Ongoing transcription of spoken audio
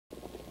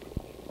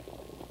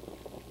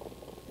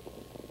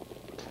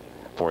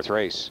Fourth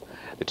race,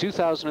 the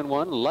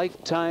 2001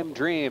 Lifetime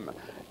Dream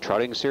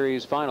Trotting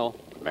Series Final.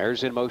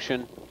 Mares in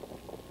motion,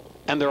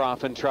 and they're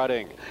off and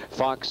trotting.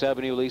 Fox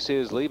Avenue Lisa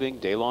is leaving.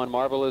 Daylon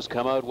Marvel has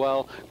come out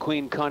well.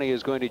 Queen Connie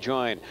is going to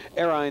join.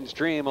 Arine's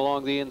Dream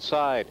along the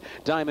inside.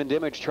 Diamond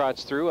Image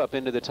trots through up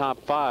into the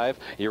top 5.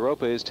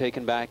 Europa is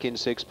taken back in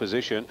 6th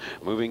position.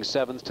 Moving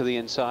 7th to the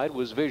inside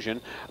was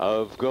Vision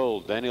of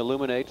Gold. Then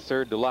Illuminate,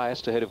 3rd to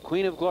last, ahead of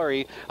Queen of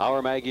Glory.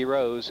 Our Maggie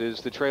Rose is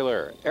the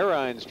trailer.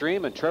 Arine's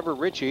Dream and Trevor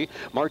Ritchie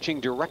marching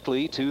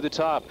directly to the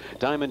top.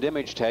 Diamond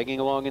Image tagging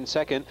along in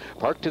 2nd.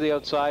 Parked to the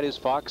outside is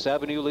Fox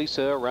Avenue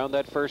Lisa around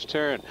that first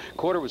turn.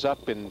 Quarter was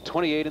up in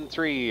 28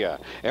 3.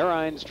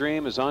 Arine's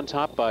Dream is on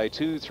top by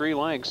 2-3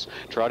 lengths.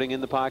 Trotting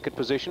in the pocket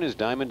position is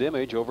Diamond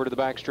Image. Over to the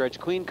backstretch,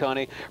 Queen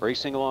Connie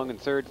racing along in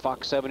 3rd.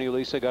 Fox Avenue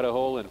Lisa got a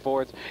hole in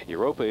 4th.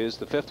 Europa is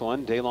the 5th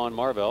one. Daylon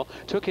Marvel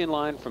took in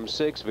line from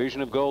 6th.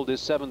 Vision of Gold is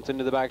 7th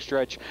into the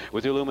backstretch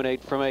with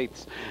Illuminate from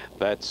 8th.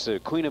 That's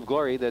Queen of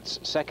Glory. That's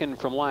 2nd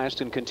from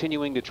last, and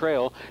continuing to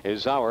trail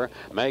is our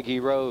Maggie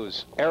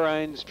Rose.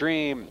 Arine's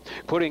Dream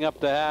putting up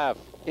the half.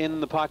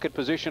 In the pocket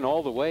position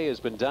all the way has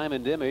been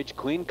Diamond Image.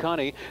 Queen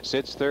Connie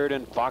sits 3rd,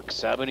 and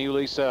Fox Avenue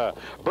Lisa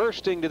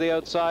bursting to the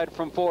outside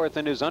from 4th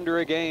and is under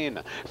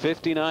again.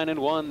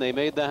 59-1. They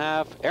made the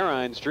half.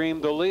 Arine's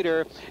Dream the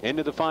leader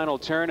into the final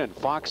turn, and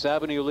Fox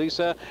Avenue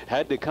Lisa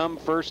had to come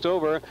first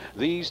over.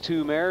 These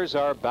two mares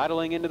are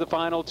battling into the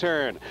final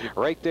turn.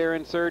 Right there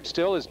in 3rd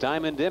still is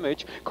Diamond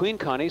Image. Queen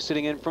Connie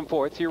sitting in from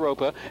 4th.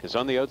 Europa is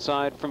on the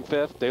outside from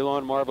 5th.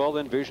 Daylon Marvel,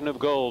 then Vision of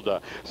Gold.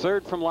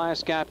 3rd from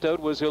last gapped out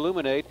was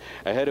Illuminate,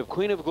 ahead of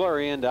Queen of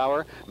Glory and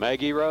our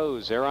Maggie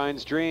Rose.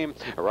 Arine's Dream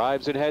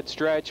arrives at head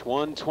stretch,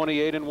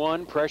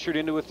 1:28-1, pressured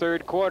into a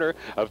 3rd quarter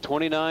of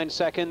 29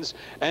 seconds,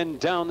 and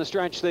down the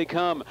stretch they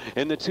come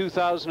in the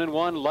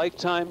 2001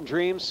 Lifetime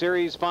Dream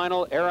Series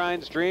Final.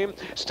 Arine's Dream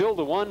still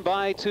the 1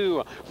 by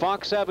 2.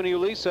 Fox Avenue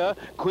Lisa,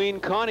 Queen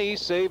Connie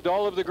saved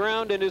all of the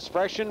ground and is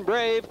fresh and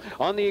brave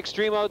on the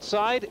extreme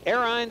outside.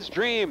 Arine's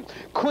Dream.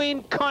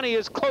 Queen Connie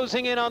is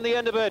closing in on the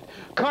end of it.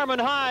 Carman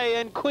high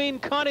and Queen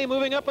Connie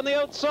moving up on the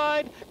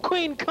outside.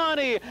 Queen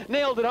Connie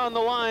nailed it on the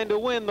line to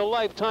win the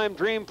Lifetime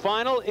Dream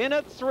Final in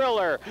a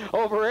thriller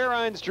over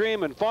Arine's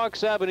Dream and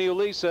Fox Avenue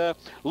Lisa.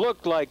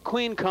 Looked like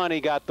Queen Connie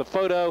got the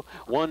photo.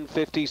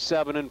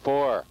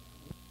 157-4.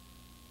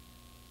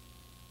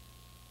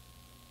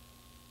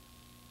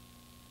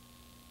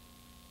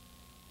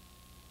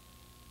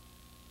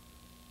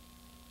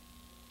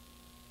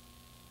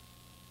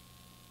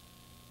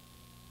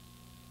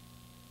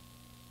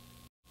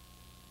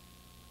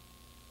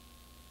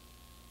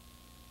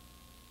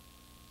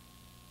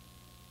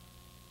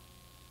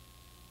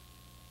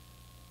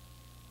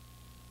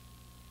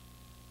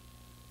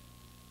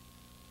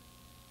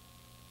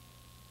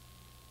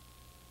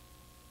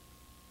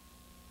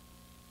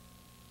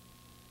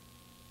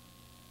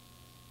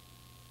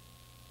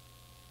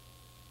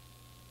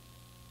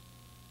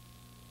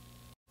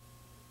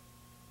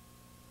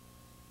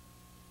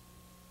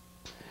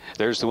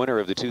 There's the winner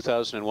of the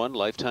 2001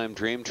 Lifetime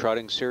Dream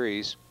Trotting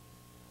Series.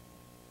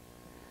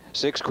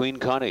 6, Queen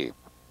Connie.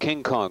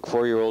 King Kong,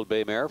 4-year-old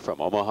bay mare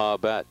from Omaha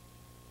Bet.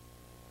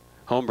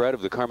 Homebred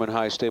of the Carman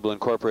High Stable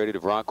Incorporated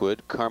of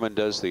Rockwood. Carman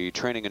does the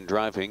training and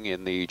driving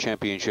in the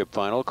championship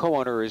final.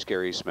 Co-owner is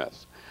Gary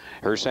Smith.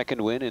 Her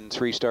 2nd win in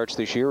 3 starts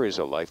this year is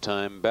a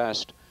lifetime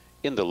best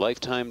in the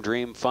Lifetime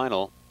Dream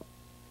Final.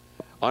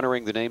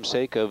 Honoring the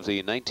namesake of the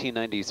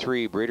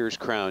 1993 Breeders'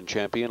 Crown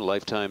champion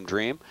Lifetime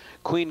Dream,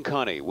 Queen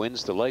Connie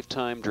wins the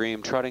Lifetime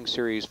Dream Trotting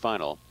Series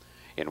Final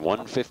in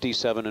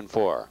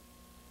 157-4.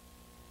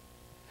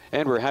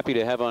 And we're happy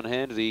to have on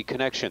hand the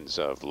connections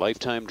of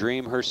Lifetime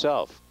Dream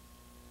herself.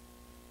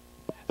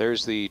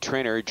 There's the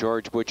trainer,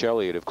 George Butch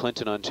Elliott of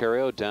Clinton,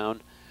 Ontario,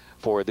 down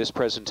for this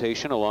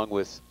presentation, along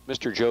with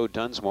Mr. Joe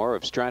Dunsmore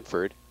of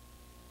Stratford,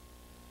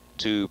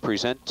 to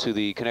present to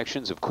the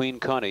connections of Queen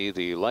Connie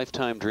the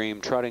Lifetime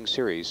Dream Trotting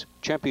Series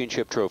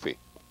Championship Trophy.